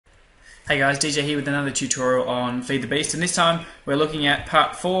Hey guys, DJ here with another tutorial on Feed the Beast, and this time we're looking at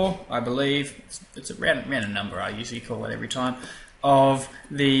part 4, I believe, it's a random number I usually call it every time, of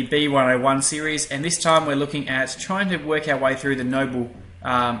the B101 series, and this time we're looking at trying to work our way through the noble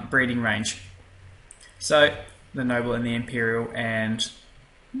breeding range. So, the noble and the imperial and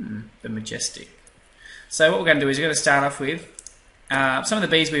the majestic. So what we're going to do is we're going to start off with some of the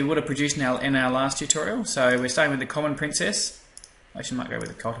bees we would have produced in our last tutorial. So we're starting with the common princess. Actually, I might go with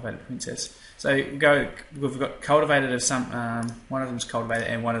the cultivated princess. So we've got cultivated of some. One of them's cultivated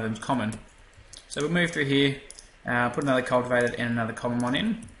and one of them's common. So we'll move through here, put another cultivated and another common one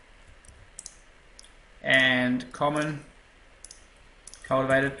in, and common,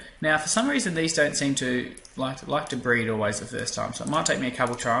 cultivated. Now, for some reason, these don't seem to like to breed always the first time. So it might take me a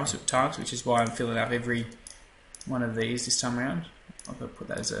couple times, which is why I'm filling up every one of these this time around. I'll put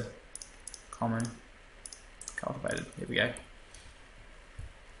that as a common, cultivated. Here we go.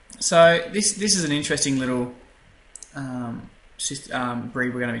 So this is an interesting little breed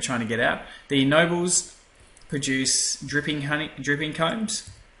we're going to be trying to get out. The nobles produce dripping combs,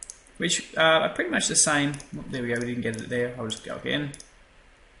 which are pretty much the same. There we go. We didn't get it there. I'll just go again.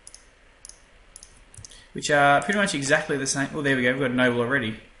 Which are pretty much exactly the same. Well, there we go. We've got a noble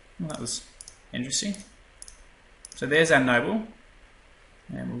already. Well, that was interesting. So there's our noble,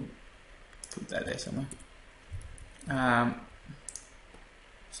 and we'll put that there somewhere.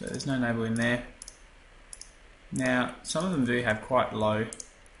 So there's no noble in there. Now, some of them do have quite low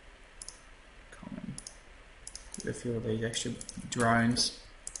common. Get a few of these extra drones.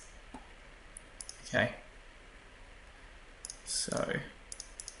 Okay. So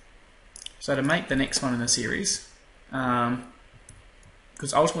to make the next one in the series,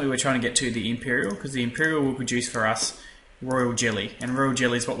 because ultimately we're trying to get to the Imperial, because the Imperial will produce for us royal jelly, and royal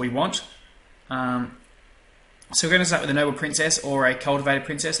jelly is what we want. So we're going to start with a noble princess or a cultivated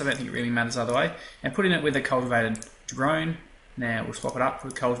princess. I don't think it really matters either way. And putting it with a cultivated drone. Now we'll swap it up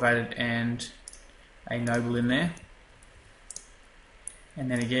with cultivated and a noble in there. And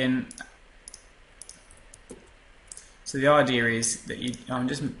then again, so the idea is that I'm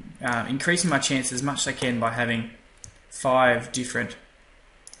just increasing my chances as much as I can by having 5 different...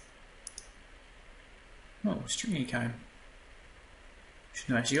 Oh, stringy comb.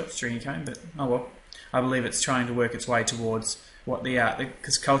 Shouldn't have actually got stringy comb, but oh well. I believe it's trying to work its way towards what they are,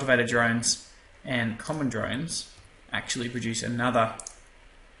 because cultivated drones and common drones actually produce another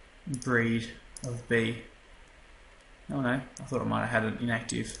breed of bee. Oh no, I thought I might have had an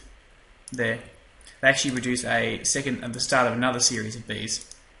inactive there. They actually produce a second at the start of another series of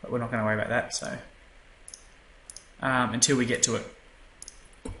bees, but we're not going to worry about that. So until we get to it.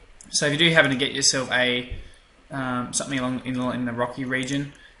 So if you do happen to get yourself a something along in the rocky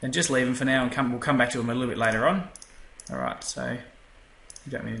region, then just leave them for now, and we'll come back to them a little bit later on. Alright, so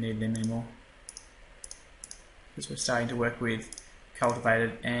we don't really need them anymore, because we're starting to work with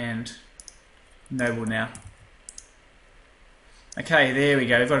cultivated and noble now. Okay, there we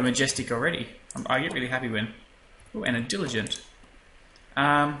go. We've got a majestic already. I get really happy when... Oh, and a diligent.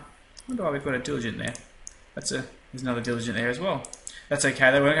 I wonder why we've got a diligent there. There's another diligent there as well. That's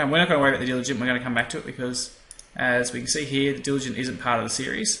okay though. We're not going to worry about the diligent. We're going to come back to it, because as we can see here, the diligent isn't part of the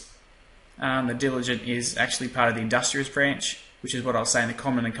series. The diligent is actually part of the industrious branch, which is what I was saying the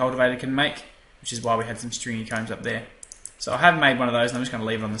common and cultivated can make, which is why we had some stringy combs up there. So I have made one of those, and I'm just going to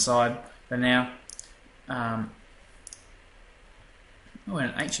leave it on the side for now. Oh,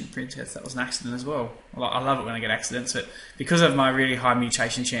 and an ancient princess, that was an accident as well. I love it when I get accidents, but because of my really high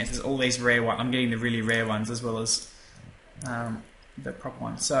mutation chances, all these rare ones, I'm getting the really rare ones as well as the proper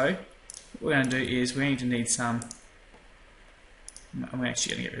ones. So what we're going to do is we're going to need some... I'm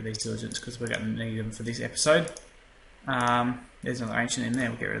actually going to get rid of these diligents because we're going to need them for this episode. There's another ancient in there,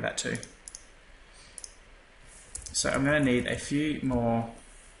 we'll get rid of that too. So I'm going to need a few more...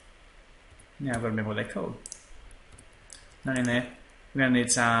 Now I've got to remember what they're called. None in there. We're going to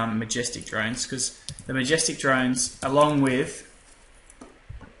need some magestic drones, because the majestic drones, along with...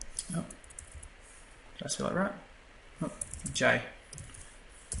 Oh, did I spell it right? Oh, J.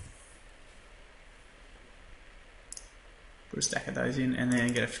 Put a stack of those in, and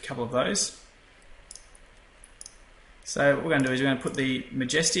then get a couple of those. So what we're going to do is we're going to put the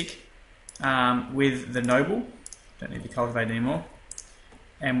majestic with the noble. Don't need the cultivated anymore.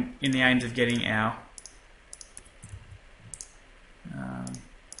 And in the aims of getting our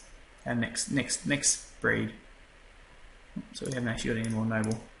next breed. So we haven't actually got any more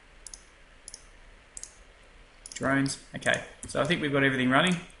noble drones. Okay, so I think we've got everything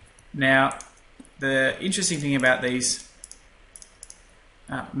running. Now, the interesting thing about these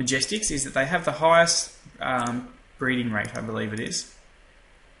Majestics is that they have the highest breeding rate, I believe it is.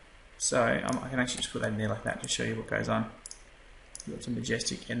 So I can actually just put that in there like that to show you what goes on. We've got some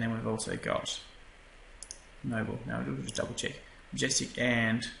Magestic, and then we've also got Noble. Now we'll just double check. Magestic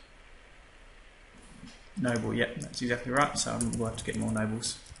and Noble, yep, that's exactly right. So we'll have to get more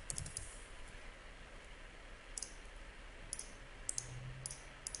Nobles.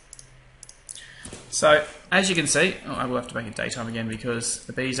 So, as you can see, I will have to make it daytime again because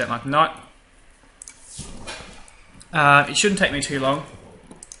the bees don't like night. It shouldn't take me too long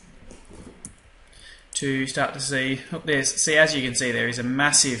to start to see. Oh, see, as you can see, there is a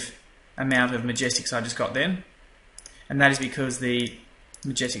massive amount of Magestics I just got then, and that is because the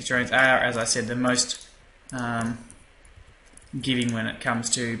Magestic drones are, as I said, the most giving when it comes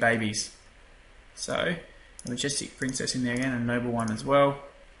to babies. So, a Magestic princess in there again, and a noble one as well.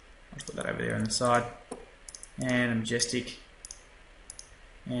 I'll just put that over there on the side, and a Magestic,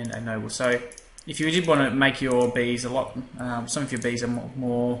 and a noble. So, if you did want to make your bees a lot, some of your bees are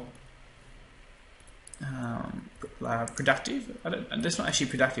more productive. That's not actually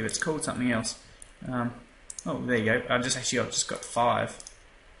productive. It's called something else. Oh, there you go. I've just got 5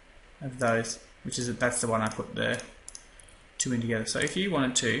 of those, that's the one I put the 2 in together. So if you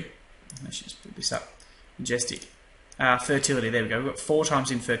wanted to, let's just put this up. Magestic. Fertility, there we go. We've got 4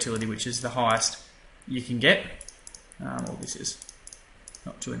 times in fertility, which is the highest you can get. Well, this is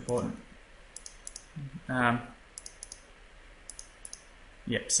not too important.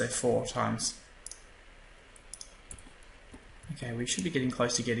 Yep, so 4 times. Okay, we should be getting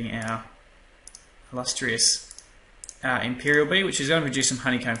close to getting our illustrious Imperial Bee, which is going to produce some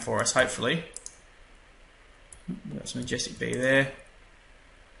honeycomb for us, hopefully. We've got some Magestic Bee there.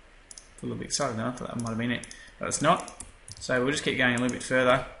 A little bit excited now, I thought that might have been it, but it's not. So we'll just keep going a little bit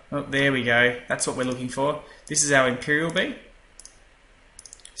further. Oh, there we go. That's what we're looking for. This is our Imperial Bee.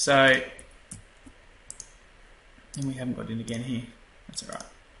 So, and we haven't got it again here. That's alright.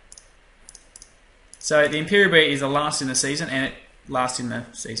 So the Imperial Bee is the last in the season, and it last in the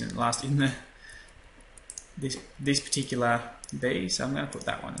this particular bee. So I'm going to put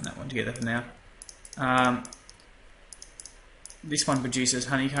that one and that one together for now. This one produces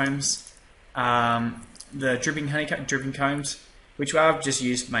honeycombs. The dripping combs, which I've just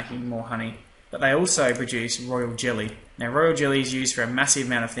used for making more honey, but they also produce royal jelly. Now, royal jelly is used for a massive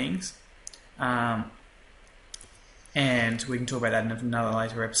amount of things, and we can talk about that in another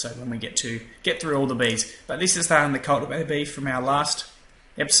later episode when we get through all the bees. But this is the cultivated bee from our last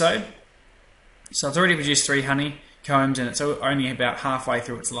episode. So it's already produced 3 honeycombs, and it's only about halfway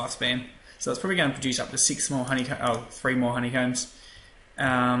through its lifespan. So it's probably going to produce up to 3 more honeycombs.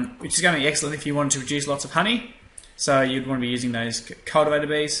 Which is going to be excellent if you want to produce lots of honey. So you'd want to be using those cultivated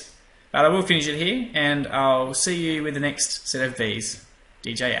bees. But I will finish it here, and I'll see you with the next set of bees.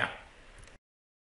 DJ out.